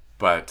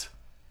 But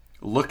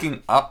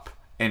looking up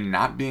and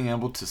not being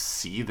able to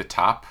see the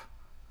top.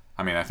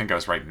 I mean, I think I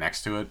was right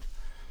next to it.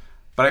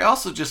 But I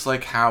also just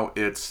like how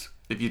it's,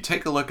 if you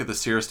take a look at the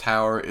Sears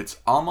Tower, it's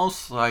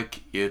almost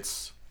like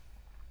it's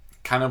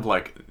kind of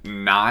like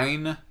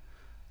 9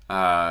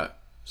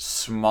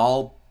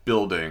 small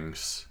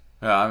buildings.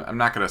 I'm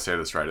not going to say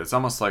this right. It's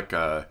almost like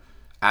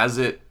as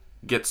it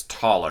gets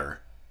taller,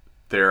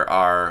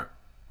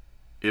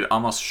 it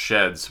almost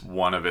sheds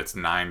one of its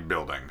 9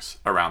 buildings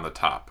around the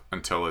top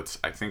until it's,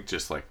 I think,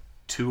 just like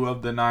 2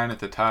 of the 9 at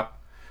the top.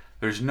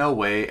 There's no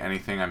way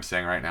anything I'm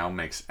saying right now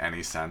makes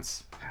any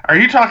sense. Are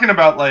you talking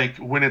about like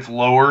when it's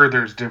lower,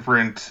 there's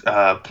different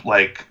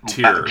like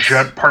tiers,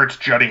 parts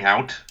jutting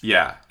out?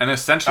 Yeah, and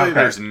essentially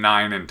there's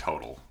 9 in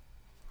total.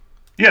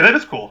 Yeah, that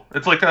is cool.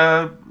 It's like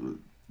a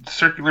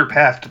circular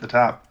path to the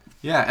top.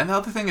 Yeah, and the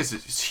other thing is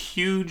it's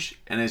huge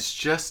and it's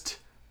just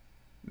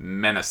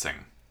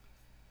menacing,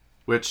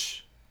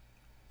 which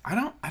I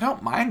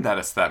don't mind that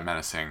it's that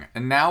menacing.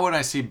 And now when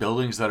I see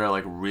buildings that are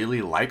like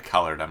really light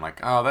colored, I'm like,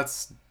 oh,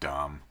 that's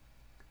dumb.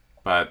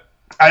 But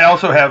I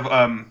also have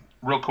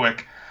real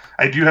quick,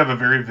 I do have a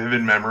very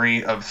vivid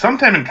memory of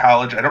sometime in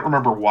college. I don't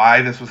remember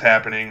why this was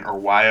happening or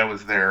why I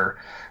was there,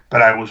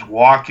 but I was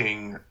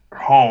walking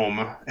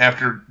home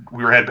after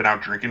had been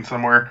out drinking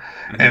somewhere,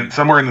 and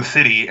somewhere in the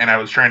city, and I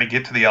was trying to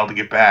get to the L to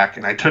get back,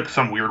 and I took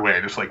some weird way.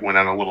 I just like went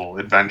on a little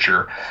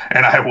adventure,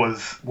 and I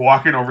was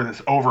walking over this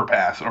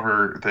overpass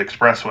over the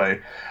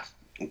expressway,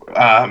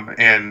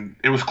 and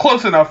it was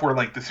close enough where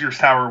like the Sears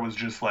Tower was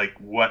just like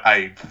what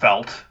I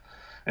felt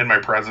in my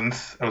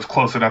presence. It was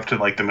close enough to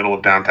like the middle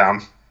of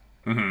downtown.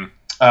 Mm-hmm.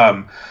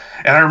 And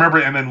I remember,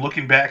 and then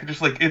looking back,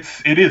 just like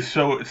it's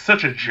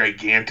such a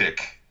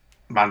gigantic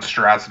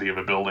monstrosity of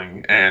a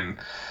building, and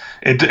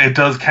it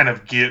does kind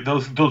of give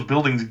those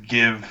buildings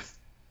give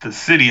the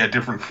city a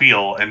different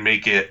feel and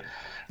make it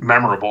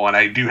memorable. And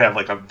I do have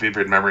like a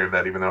vivid memory of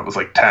that, even though it was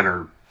like 10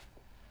 or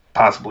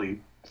possibly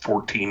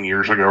 14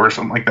 years ago or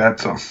something like that.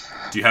 So,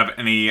 do you have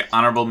any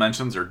honorable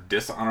mentions or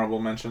dishonorable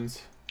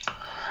mentions?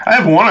 I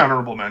have one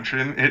honorable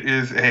mention. It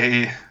is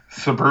a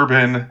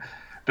suburban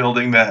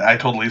building that I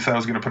told Lisa I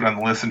was going to put on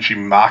the list, and she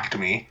mocked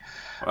me.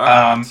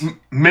 What?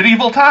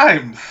 Medieval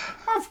Times.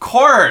 Of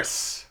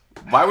course.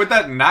 Why would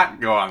that not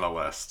go on the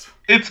list?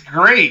 It's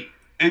great.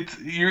 It's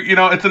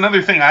it's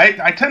another thing.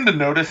 I tend to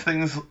notice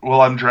things while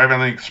I'm driving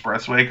on the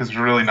expressway because there's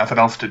really nothing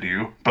else to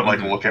do but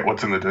like look at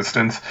what's in the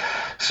distance.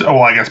 So,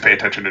 well, I guess pay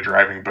attention to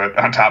driving, but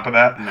on top of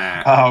that,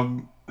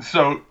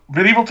 so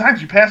Medieval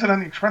Times, you pass it on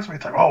the expressway,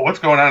 it's like, oh, what's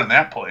going on in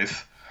that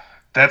place?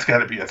 That's got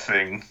to be a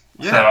thing.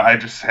 Yeah. So I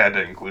just had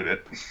to include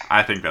it.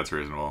 I think that's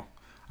reasonable.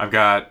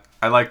 I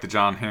like the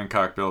John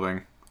Hancock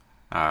building.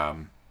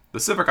 The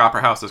Civic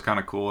Opera House is kind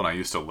of cool, and I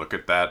used to look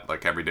at that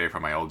like every day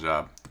from my old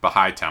job. The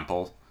Baha'i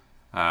Temple.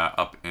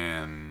 Up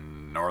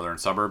in northern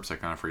suburbs. I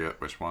kind of forget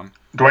which one.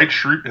 Dwight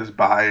Schrute is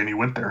Baha'i, and he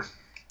went there.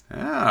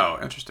 Oh,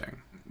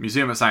 interesting.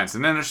 Museum of Science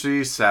and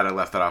Industry. Sad I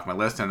left that off my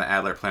list. And the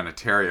Adler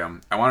Planetarium.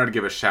 I wanted to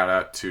give a shout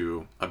out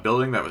to a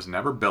building that was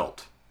never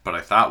built, but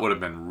I thought would have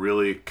been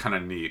really kind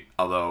of neat.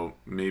 Although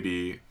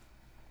maybe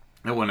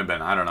it wouldn't have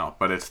been. I don't know.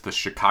 But it's the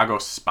Chicago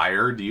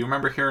Spire. Do you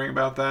remember hearing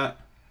about that?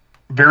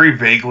 Very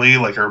vaguely.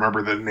 Like I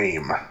remember the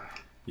name.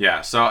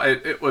 Yeah. So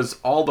it was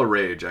all the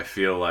rage. I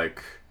feel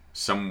like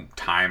some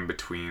time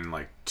between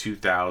like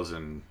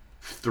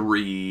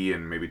 2003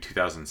 and maybe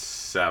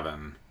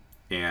 2007,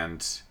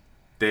 and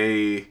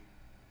I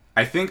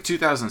think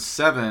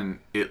 2007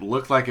 it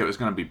looked like it was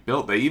going to be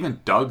built. They even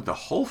dug the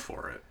hole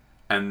for it,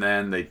 and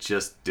then they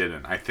just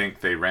didn't. I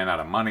think they ran out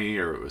of money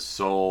or it was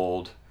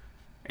sold,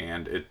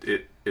 and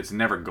it's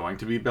never going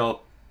to be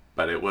built.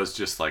 But it was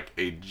just like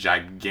a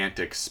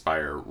gigantic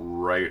spire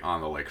right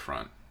on the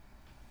lakefront,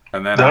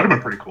 and then that would have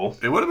been pretty cool.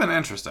 It would have been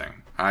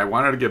interesting. I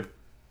wanted to give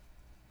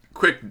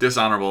quick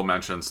dishonorable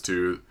mentions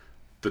to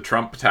the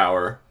Trump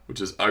Tower,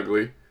 which is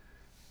ugly,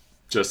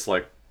 just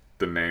like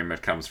the name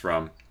it comes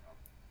from,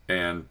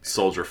 and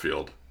Soldier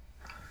Field.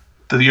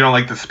 You don't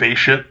like the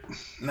spaceship?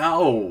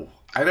 No,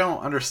 I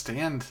don't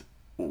understand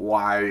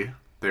why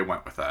they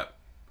went with that.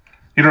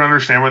 You don't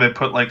understand why they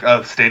put like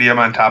a stadium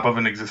on top of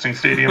an existing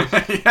stadium?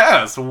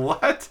 Yes,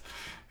 what?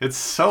 It's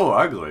so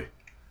ugly.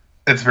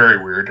 It's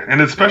very weird,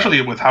 and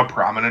especially with how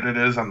prominent it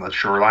is on the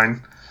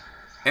shoreline.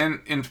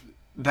 And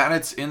that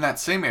it's in that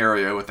same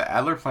area with the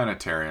Adler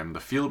Planetarium, the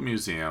Field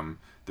Museum,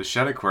 the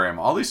Shed Aquarium,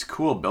 all these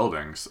cool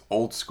buildings,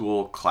 old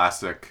school,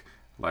 classic,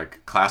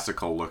 like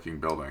classical looking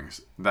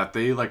buildings, that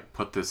they like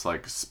put this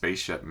like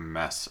spaceship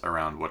mess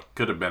around what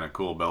could have been a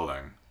cool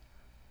building.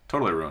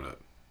 Totally ruined it.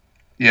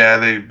 Yeah,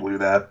 they blew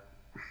that.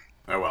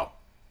 Oh well.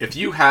 If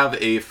you have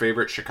a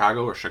favorite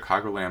Chicago or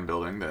Chicagoland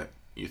building that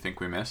you think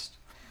we missed,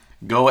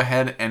 go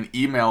ahead and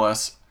email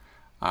us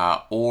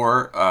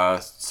or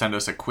send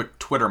us a quick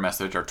Twitter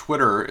message. Our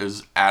Twitter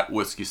is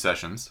 @Whiskey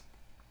Sessions.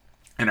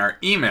 And our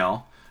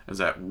email is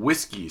at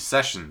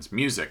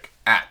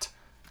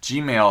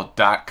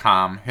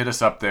whiskeysessionsmusic@gmail.com. Hit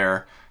us up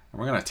there. And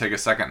we're going to take a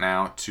second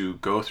now to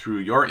go through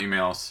your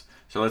emails.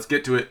 So let's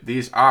get to it.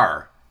 These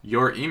are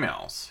your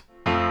emails.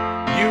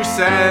 You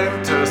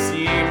sent us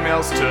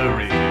emails to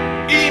read.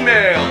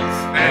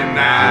 Emails! And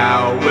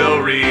now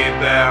we'll read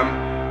them.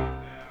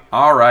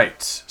 All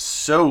right.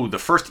 So the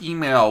first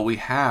email we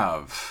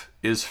have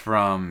is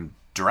from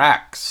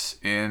Drax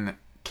in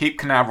Cape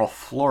Canaveral,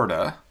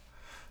 Florida.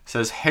 It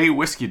says, "Hey,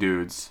 Whiskey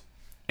Dudes.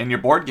 In your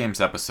board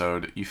games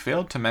episode, you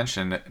failed to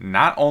mention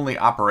not only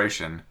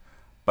Operation,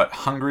 but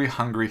Hungry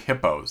Hungry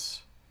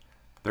Hippos.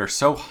 They're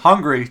so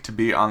hungry to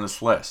be on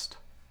this list."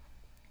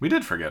 We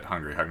did forget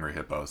Hungry Hungry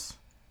Hippos.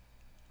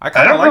 I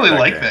don't really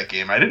like that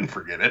game. I didn't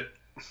forget it.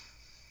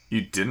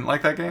 You didn't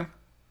like that game?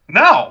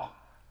 No.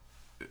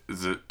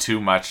 Is it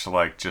too much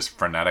like just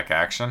frenetic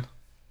action?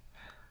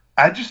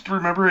 I just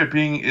remember it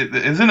being...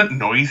 Isn't it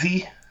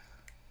noisy?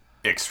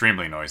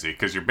 Extremely noisy,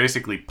 because you're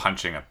basically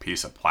punching a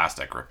piece of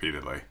plastic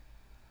repeatedly.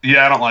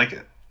 Yeah, I don't like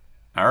it.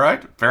 All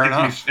right, fair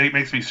enough. It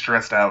makes me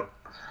stressed out.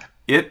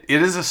 It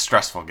is a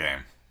stressful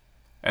game.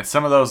 And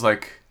some of those,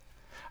 like...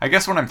 I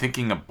guess when I'm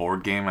thinking a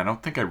board game, I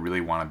don't think I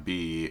really want to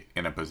be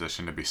in a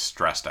position to be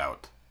stressed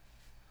out.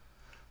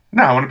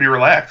 No, I want to be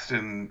relaxed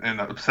and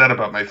upset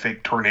about my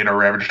fake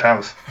tornado-ravaged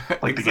house.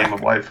 Like Exactly. The game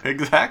of life.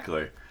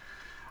 Exactly.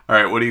 All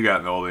right, what do you got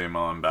in the old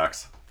email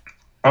inbox?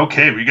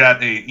 Okay, we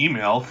got an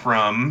email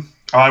from...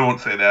 Oh, I won't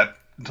say that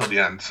until the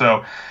end.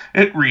 So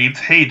it reads,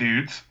 "Hey,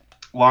 dudes.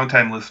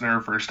 Longtime listener,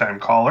 first-time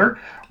caller.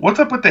 What's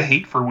up with the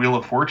hate for Wheel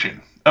of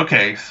Fortune?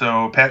 Okay,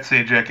 so Pat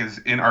Sajak is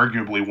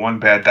inarguably one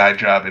bad dye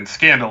job and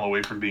scandal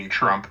away from being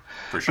Trump.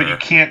 For sure. But you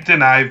can't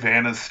deny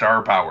Vanna's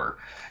star power.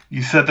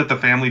 You said that the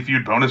Family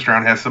Feud bonus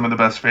round has some of the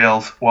best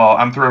fails. Well,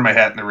 I'm throwing my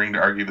hat in the ring to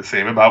argue the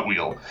same about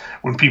Wheel.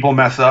 When people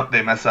mess up,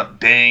 they mess up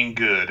dang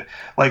good.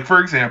 Like, for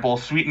example,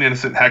 sweet and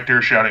innocent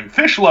Hector shouting,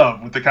 'Fish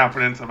love,' with the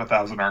confidence of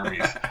 1,000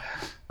 armies.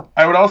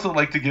 I would also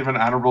like to give an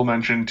honorable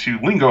mention to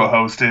Lingo,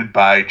 hosted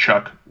by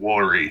Chuck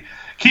Woolery.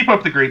 Keep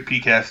up the great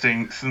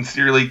P-casting.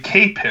 Sincerely,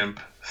 K-Pimp,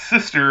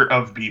 sister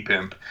of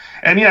B-Pimp.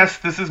 And yes,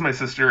 this is my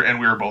sister, and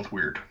we are both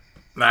weird."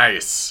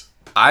 Nice.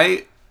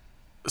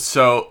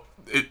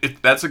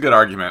 That's a good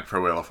argument for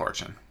Wheel of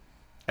Fortune.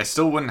 I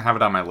still wouldn't have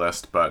it on my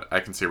list, but I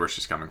can see where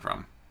she's coming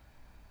from.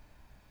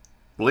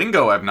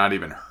 Lingo I've not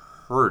even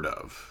heard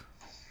of.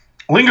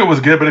 Lingo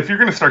was good, but if you're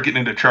going to start getting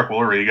into Chuck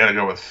Woolery, you got to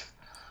go with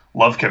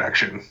Love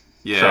Connection.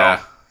 Yeah.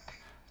 So,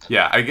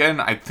 yeah,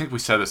 again, I think we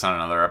said this on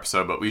another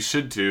episode, but we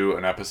should do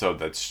an episode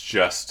that's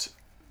just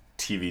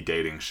TV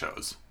dating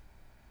shows.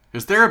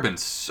 Because there have been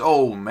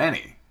so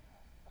many.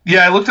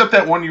 yeah, I looked up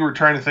that one you were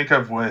trying to think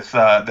of with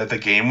that the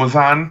game was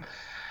on,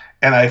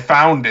 and I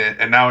found it,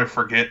 and now I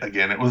forget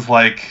again. It was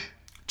like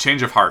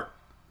Change of Heart.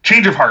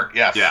 Change of Heart,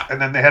 yes. Yeah.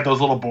 And then they had those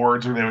little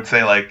boards where they would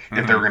say, like,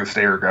 if they were going to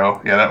stay or go.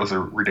 Yeah, that was a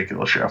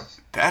ridiculous show.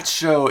 That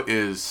show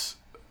is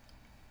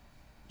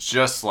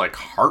just, like,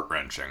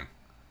 heart-wrenching.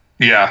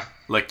 Yeah.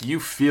 Like, you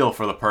feel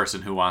for the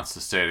person who wants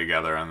to stay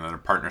together, and then their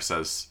partner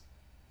says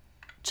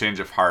change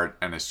of heart,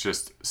 and it's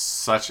just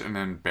such an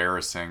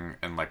embarrassing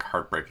and, like,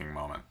 heartbreaking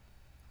moment.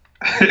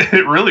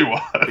 It really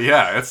was.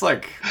 Yeah, it's,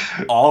 like,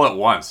 all at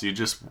once. You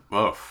just,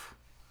 oof.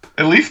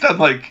 At least on,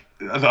 like,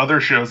 the other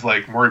shows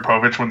like Maury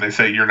Povich, when they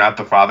say you're not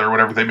the father or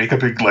whatever, they make a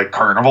big, like,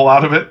 carnival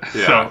out of it.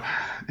 Yeah. So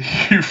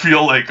you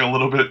feel, like, a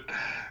little bit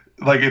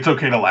like it's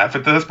okay to laugh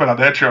at this, but on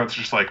that show, it's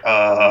just like,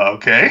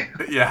 okay.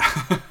 Yeah.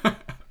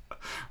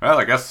 Well,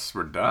 I guess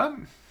we're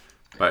done.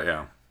 But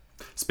yeah.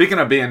 Speaking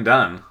of being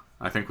done,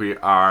 I think we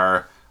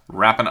are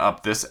wrapping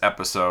up this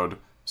episode.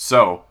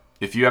 So,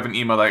 if you have an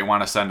email that you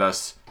want to send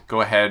us,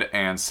 go ahead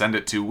and send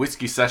it to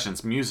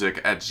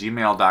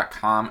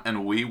whiskeysessionsmusic@gmail.com,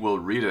 and we will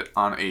read it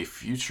on a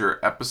future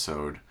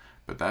episode.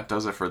 But that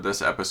does it for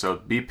this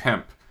episode. B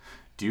Pimp,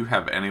 do you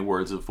have any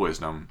words of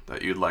wisdom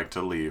that you'd like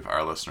to leave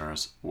our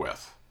listeners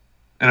with?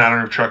 In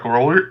honor of Chuck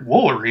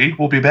Woolery,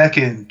 we'll be back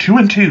in 2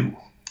 and 2.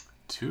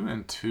 2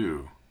 and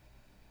 2.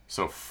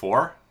 So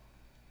 4?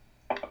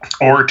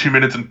 Or 2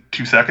 minutes and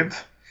 2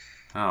 seconds.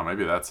 Oh,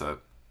 maybe that's it.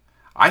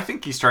 I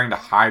think he's trying to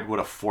hide what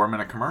a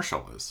 4-minute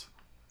commercial is.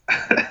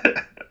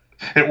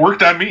 It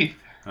worked on me.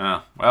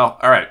 Well,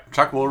 all right.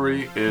 Chuck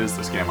Woolery is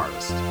the Scam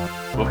Artist.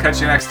 We'll catch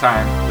you next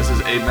time. This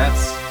is Abe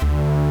Metz.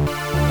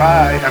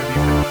 Bye. Have a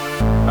good day.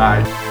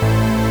 Bye.